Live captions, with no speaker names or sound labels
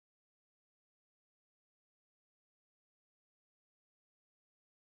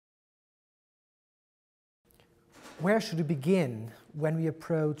Where should we begin when we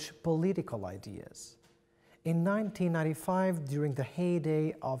approach political ideas? In 1995, during the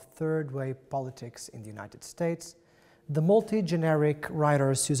heyday of third-wave politics in the United States, the multi-generic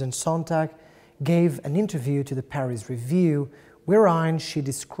writer Susan Sontag gave an interview to the Paris Review wherein she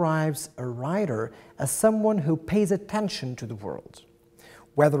describes a writer as someone who pays attention to the world.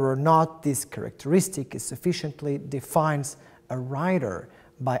 Whether or not this characteristic is sufficiently defines a writer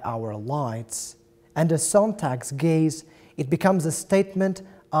by our lights, and as Sontag's gaze, it becomes a statement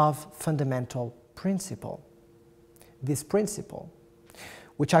of fundamental principle. This principle,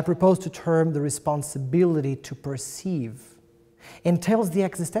 which I propose to term the responsibility to perceive, entails the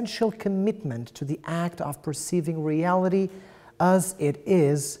existential commitment to the act of perceiving reality as it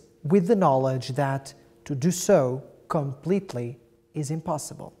is, with the knowledge that to do so completely is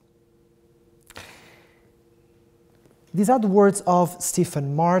impossible. These are the words of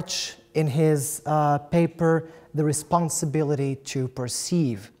Stephen Marsh in his paper, The Responsibility to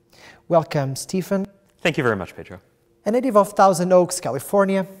Perceive. Welcome, Stephen. Thank you very much, Pedro. A native of Thousand Oaks,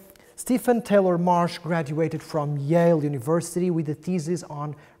 California, Stephen Taylor Marsh graduated from Yale University with a thesis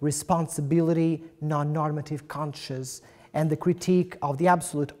on responsibility, non-normative conscience, and the critique of the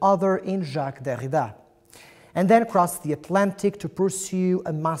absolute other in Jacques Derrida, and then crossed the Atlantic to pursue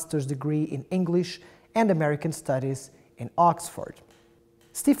a master's degree in English and American Studies in Oxford.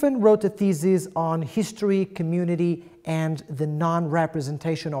 Stephen wrote a thesis on history, community, and the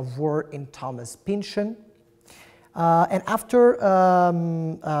non-representation of war in Thomas Pynchon. And after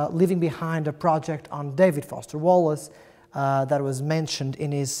leaving behind a project on David Foster Wallace that was mentioned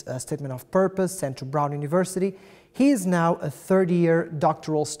in his statement of purpose sent to Brown University, he is now a third-year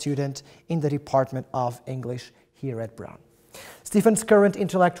doctoral student in the Department of English here at Brown. Stephen's current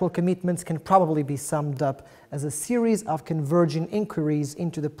intellectual commitments can probably be summed up as a series of converging inquiries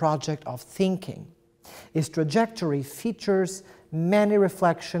into the project of thinking. His trajectory features many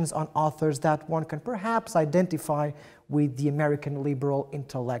reflections on authors that one can perhaps identify with the American liberal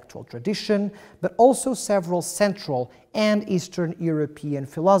intellectual tradition, but also several Central and Eastern European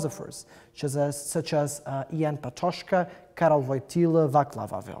philosophers, such as Jan Patočka, Karel Wojtyla,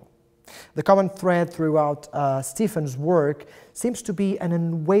 Václav Havel. The common thread throughout Stephen's work seems to be an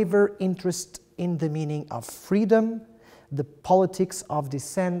unwavering interest in the meaning of freedom, the politics of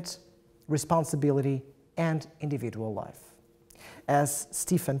dissent, responsibility, and individual life. As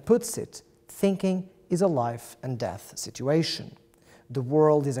Stephen puts it, thinking is a life and death situation. The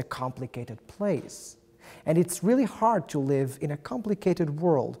world is a complicated place, and it's really hard to live in a complicated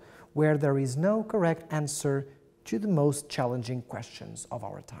world where there is no correct answer to the most challenging questions of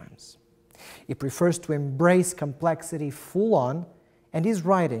our times. He prefers to embrace complexity full on, and his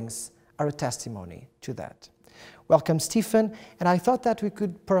writings are a testimony to that. Welcome, Stephen, and I thought that we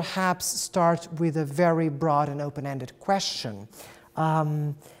could perhaps start with a very broad and open-ended question.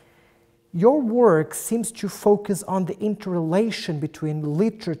 Your work seems to focus on the interrelation between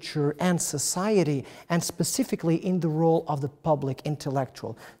literature and society, and specifically in the role of the public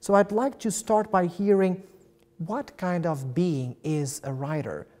intellectual. So I'd like to start by hearing what kind of being is a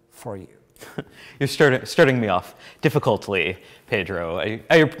writer for you? You're starting me off difficultly, Pedro.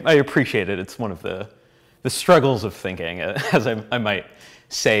 I appreciate it. It's one of the struggles of thinking, as I might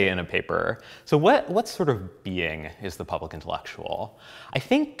say in a paper. So what sort of being is the public intellectual? I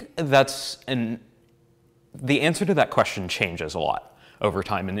think the answer to that question changes a lot over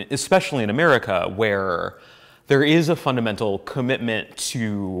time, and especially in America, where there is a fundamental commitment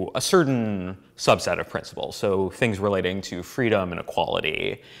to a certain subset of principles, so things relating to freedom and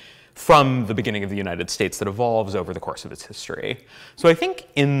equality, from the beginning of the United States that evolves over the course of its history. So I think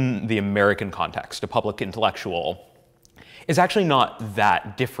in the American context, a public intellectual is actually not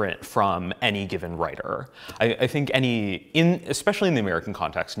that different from any given writer. I think especially in the American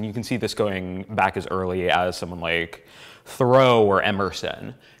context, and you can see this going back as early as someone like Thoreau or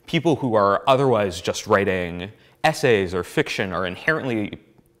Emerson, people who are otherwise just writing essays or fiction are inherently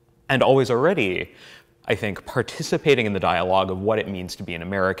and always already, I think, participating in the dialogue of what it means to be an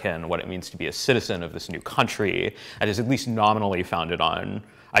American, what it means to be a citizen of this new country that is at least nominally founded on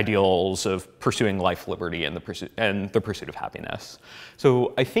ideals of pursuing life, liberty, and the pursuit of happiness.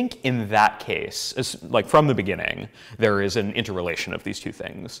 So I think in that case, like from the beginning, there is an interrelation of these two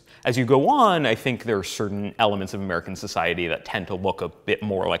things. As you go on, I think there are certain elements of American society that tend to look a bit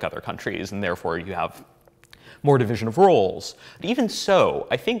more like other countries, and therefore you have more division of roles. But even so,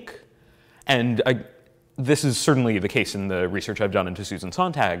 I think, this is certainly the case in the research I've done into Susan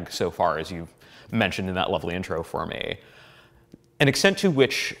Sontag so far, as you mentioned in that lovely intro for me, an extent to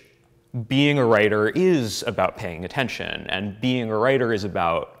which being a writer is about paying attention, and being a writer is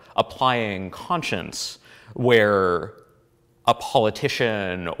about applying conscience where a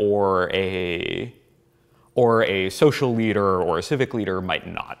politician or a social leader or a civic leader might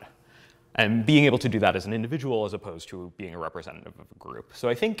not. And being able to do that as an individual as opposed to being a representative of a group. So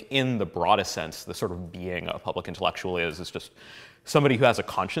I think in the broadest sense, the sort of being a public intellectual is just somebody who has a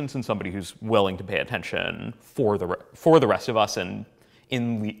conscience and somebody who's willing to pay attention for the rest of us and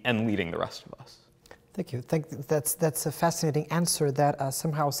leading the rest of us. Thank you. That's a fascinating answer that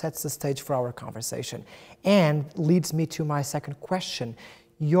somehow sets the stage for our conversation and leads me to my second question.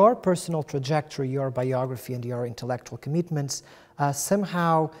 Your personal trajectory, your biography, and your intellectual commitments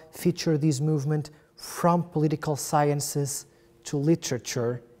somehow feature this movement from political sciences to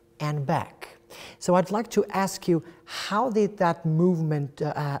literature and back. So I'd like to ask you, how did that movement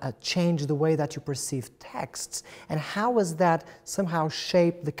change the way that you perceive texts, and how has that somehow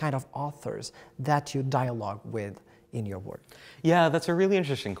shaped the kind of authors that you dialogue with in your work? Yeah, that's a really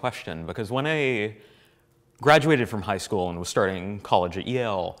interesting question, because when I graduated from high school and was starting college at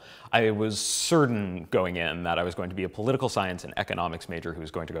Yale, I was certain going in that I was going to be a political science and economics major who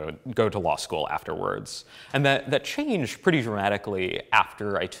was going to go to law school afterwards. And that changed pretty dramatically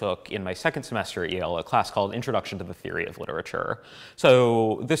after I took, in my second semester at Yale, a class called Introduction to the Theory of Literature.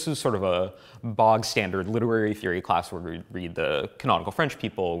 So this is sort of a bog standard literary theory class where we read the canonical French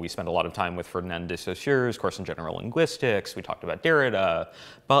people. We spent a lot of time with Ferdinand de Saussure's course in general linguistics. We talked about Derrida,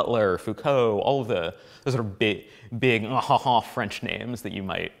 Butler, Foucault, all of the sort of big French names that you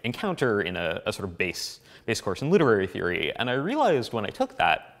might encounter in a sort of base course in literary theory. And I realized when I took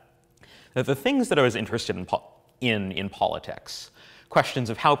that the things that I was interested in politics, questions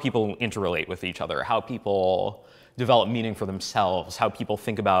of how people interrelate with each other, how people develop meaning for themselves, how people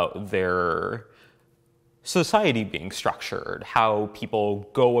think about their society being structured, how people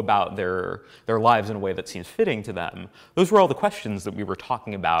go about their lives in a way that seems fitting to them. Those were all the questions that we were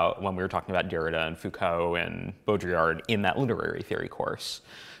talking about when we were talking about Derrida and Foucault and Baudrillard in that literary theory course.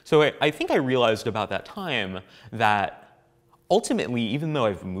 So I think I realized about that time that ultimately, even though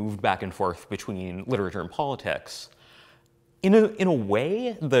I've moved back and forth between literature and politics, in a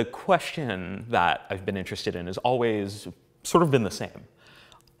way, the question that I've been interested in has always sort of been the same.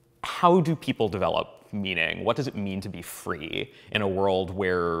 How do people develop meaning? What does it mean to be free in a world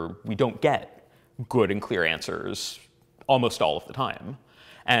where we don't get good and clear answers almost all of the time?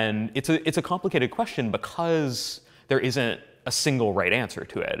 And it's a complicated question because there isn't a single right answer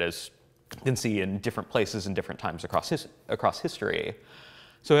to it, as you can see in different places and different times across history.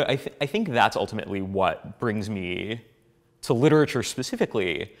 So I think that's ultimately what brings me to literature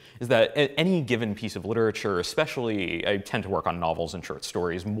specifically, is that any given piece of literature, especially, I tend to work on novels and short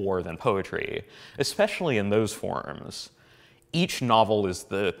stories more than poetry, especially in those forms, each novel is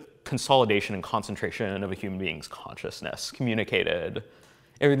the consolidation and concentration of a human being's consciousness, communicated,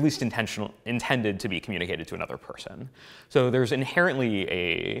 or at least intended to be communicated to another person. So there's inherently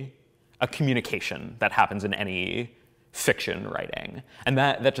a communication that happens in any fiction writing, and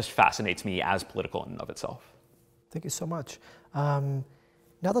that just fascinates me as political in and of itself. Thank you so much.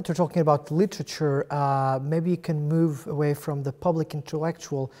 Now that we're talking about literature, maybe you can move away from the public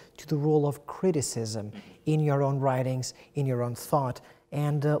intellectual to the role of criticism in your own writings, in your own thought.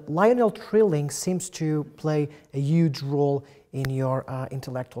 And Lionel Trilling seems to play a huge role in your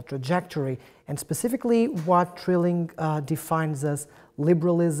intellectual trajectory, and specifically what Trilling defines as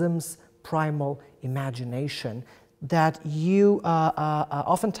liberalism's primal imagination, that you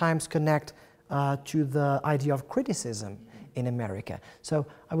oftentimes connect to the idea of criticism in America. So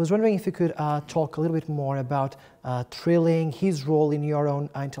I was wondering if you could talk a little bit more about Trilling, his role in your own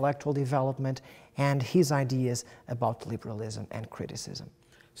intellectual development, and his ideas about liberalism and criticism.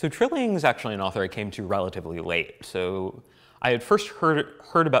 So Trilling is actually an author I came to relatively late. So I had first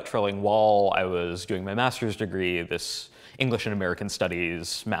heard about Trilling while I was doing my master's degree, this English and American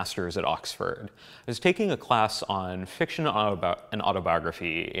Studies master's at Oxford. I was taking a class on fiction and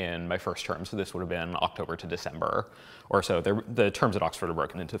autobiography in my first term, so this would have been October to December or so. The terms at Oxford are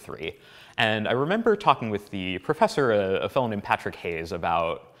broken into 3. And I remember talking with the professor, a fellow named Patrick Hayes,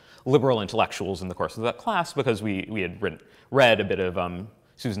 about liberal intellectuals in the course of that class, because we had read a bit of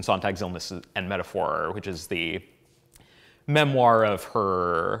Susan Sontag's Illness and Metaphor, which is the memoir of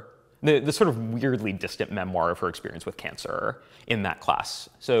her, the sort of weirdly distant memoir of her experience with cancer in that class.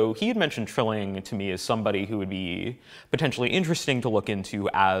 So he had mentioned Trilling to me as somebody who would be potentially interesting to look into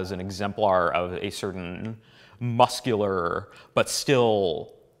as an exemplar of a certain muscular but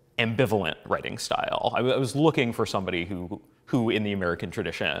still ambivalent writing style. I was looking for somebody who in the American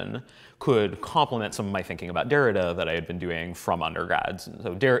tradition could complement some of my thinking about Derrida that I had been doing from undergrads.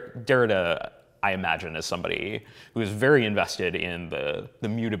 So Derrida I imagine as somebody who is very invested in the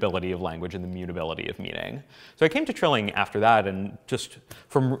mutability of language and the mutability of meaning. So I came to Trilling after that, and just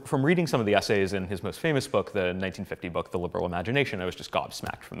from reading some of the essays in his most famous book, the 1950 book, The Liberal Imagination, I was just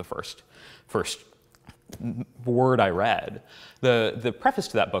gobsmacked from the first word I read. The preface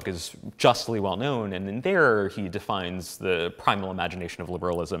to that book is justly well known, and in there he defines the primal imagination of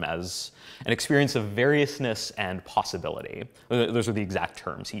liberalism as an experience of variousness and possibility. Those are the exact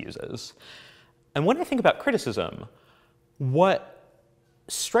terms he uses. And when I think about criticism, what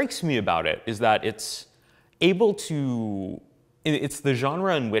strikes me about it is that it's the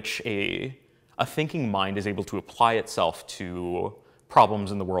genre in which a thinking mind is able to apply itself to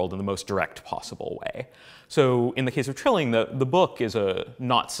problems in the world in the most direct possible way. So in the case of Trilling, the book is a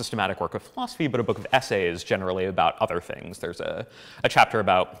not systematic work of philosophy, but a book of essays generally about other things. There's a chapter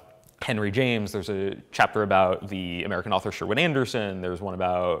about Henry James, there's a chapter about the American author Sherwood Anderson, there's one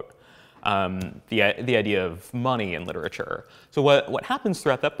about the idea of money in literature. So what happens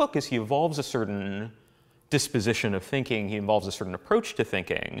throughout that book is he evolves a certain disposition of thinking, he involves a certain approach to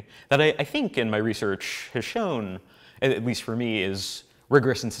thinking that I think in my research has shown, at least for me, is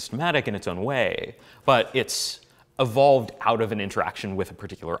rigorous and systematic in its own way, but it's evolved out of an interaction with a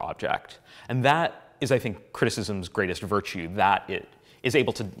particular object. And that is, I think, criticism's greatest virtue, that it is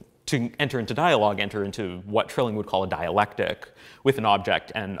able to enter into dialogue, enter into what Trilling would call a dialectic with an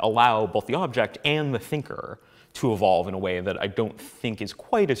object, and allow both the object and the thinker to evolve in a way that I don't think is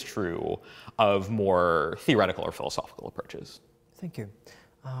quite as true of more theoretical or philosophical approaches. Thank you.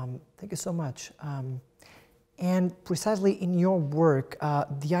 Thank you so much. And precisely in your work,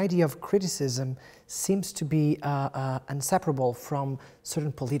 the idea of criticism seems to be inseparable from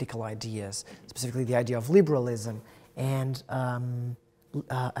certain political ideas, specifically the idea of liberalism and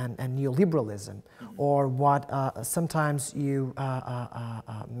neoliberalism, or what sometimes you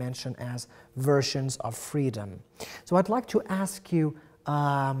mention as versions of freedom. So I'd like to ask you,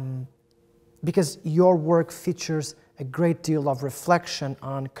 because your work features a great deal of reflection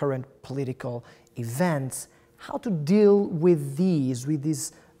on current political events, how to deal with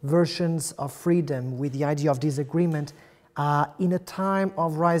these versions of freedom, with the idea of disagreement in a time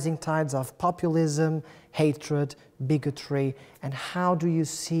of rising tides of populism, hatred, bigotry, and how do you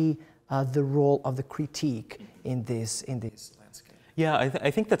see the role of the critique in this landscape? Yeah, I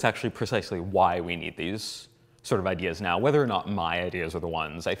think that's actually precisely why we need these sort of ideas now, whether or not my ideas are the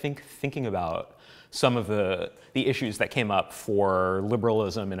ones. I think thinking about some of the issues that came up for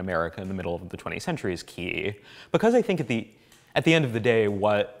liberalism in America in the middle of the 20th century is key, because I think at the end of the day,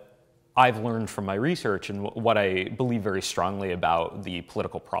 what I've learned from my research and what I believe very strongly about the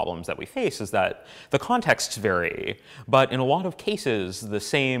political problems that we face is that the contexts vary, but in a lot of cases, the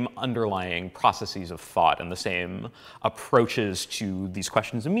same underlying processes of thought and the same approaches to these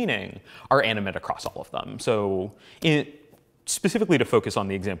questions of meaning are animate across all of them. So specifically to focus on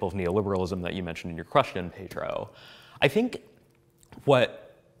the example of neoliberalism that you mentioned in your question, Pedro, I think what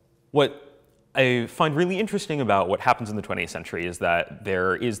I find really interesting about what happens in the 20th century is that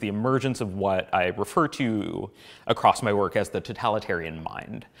there is the emergence of what I refer to across my work as the totalitarian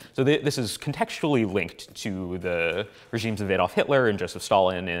mind. So this is contextually linked to the regimes of Adolf Hitler and Joseph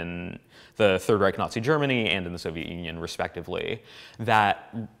Stalin in the Third Reich Nazi Germany and in the Soviet Union, respectively,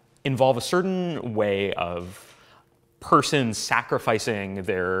 that involve a certain way of persons sacrificing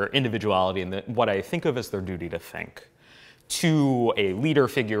their individuality and what I think of as their duty to think to a leader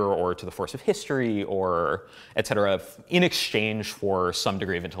figure or to the force of history or et cetera, in exchange for some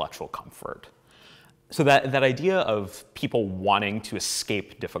degree of intellectual comfort. So that idea of people wanting to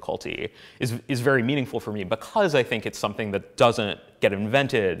escape difficulty is very meaningful for me because I think it's something that doesn't get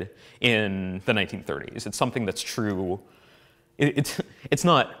invented in the 1930s. It's something that's true. It's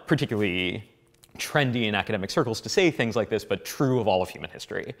not particularly trendy in academic circles to say things like this, but true of all of human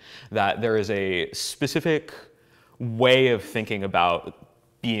history, that there is a specific way of thinking about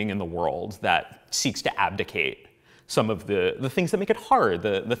being in the world that seeks to abdicate some of the things that make it hard,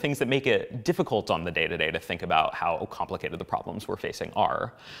 the things that make it difficult on the day-to-day to think about how complicated the problems we're facing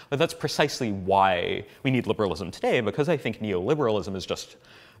are. But that's precisely why we need liberalism today, because I think neoliberalism is just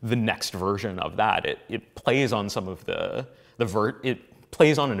the next version of that. It plays on some of it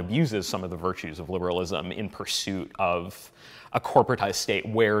plays on and abuses some of the virtues of liberalism in pursuit of a corporatized state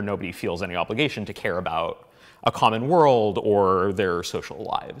where nobody feels any obligation to care about a common world or their social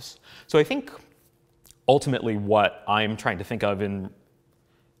lives. So I think ultimately what I'm trying to think of in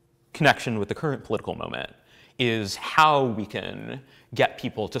connection with the current political moment is how we can get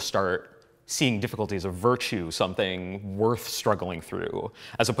people to start seeing difficulty as a virtue, something worth struggling through,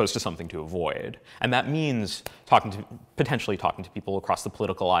 as opposed to something to avoid. And that means potentially talking to people across the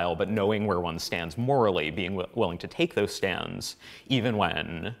political aisle, but knowing where one stands morally, being willing to take those stands, even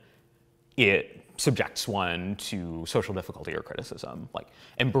when it subjects one to social difficulty or criticism. Like,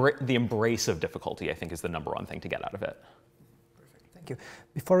 the embrace of difficulty, I think, is the #1 thing to get out of it. Thank you.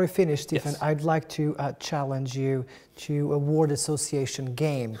 Before we finish, Stephen, Yes. I'd like to challenge you to a word association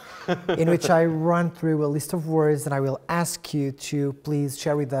game in which I run through a list of words and I will ask you to please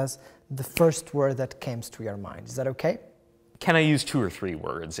share with us the first word that comes to your mind. Is that okay? Can I use 2 or 3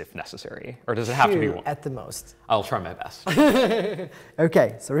 words if necessary? Or does it have to be 1? At the most. I'll try my best.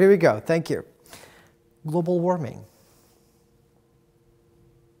 Okay, so here we go. Thank you. Global warming.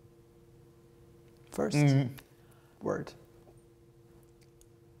 First word.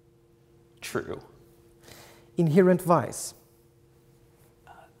 True. Inherent vice.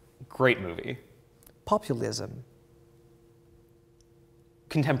 Great movie. Populism.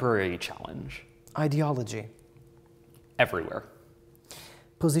 Contemporary challenge. Ideology. Everywhere.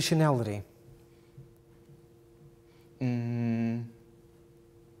 Positionality.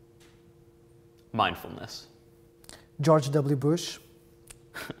 Mindfulness. George W. Bush.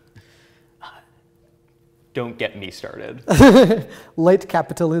 Don't get me started. Late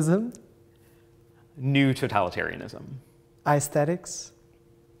capitalism. New totalitarianism. Aesthetics.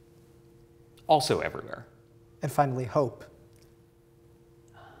 Also everywhere. And finally, hope.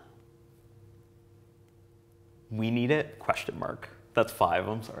 We need it? Question mark. That's 5,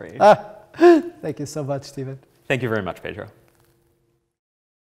 I'm sorry. Thank you so much, Stephen. Thank you very much, Pedro.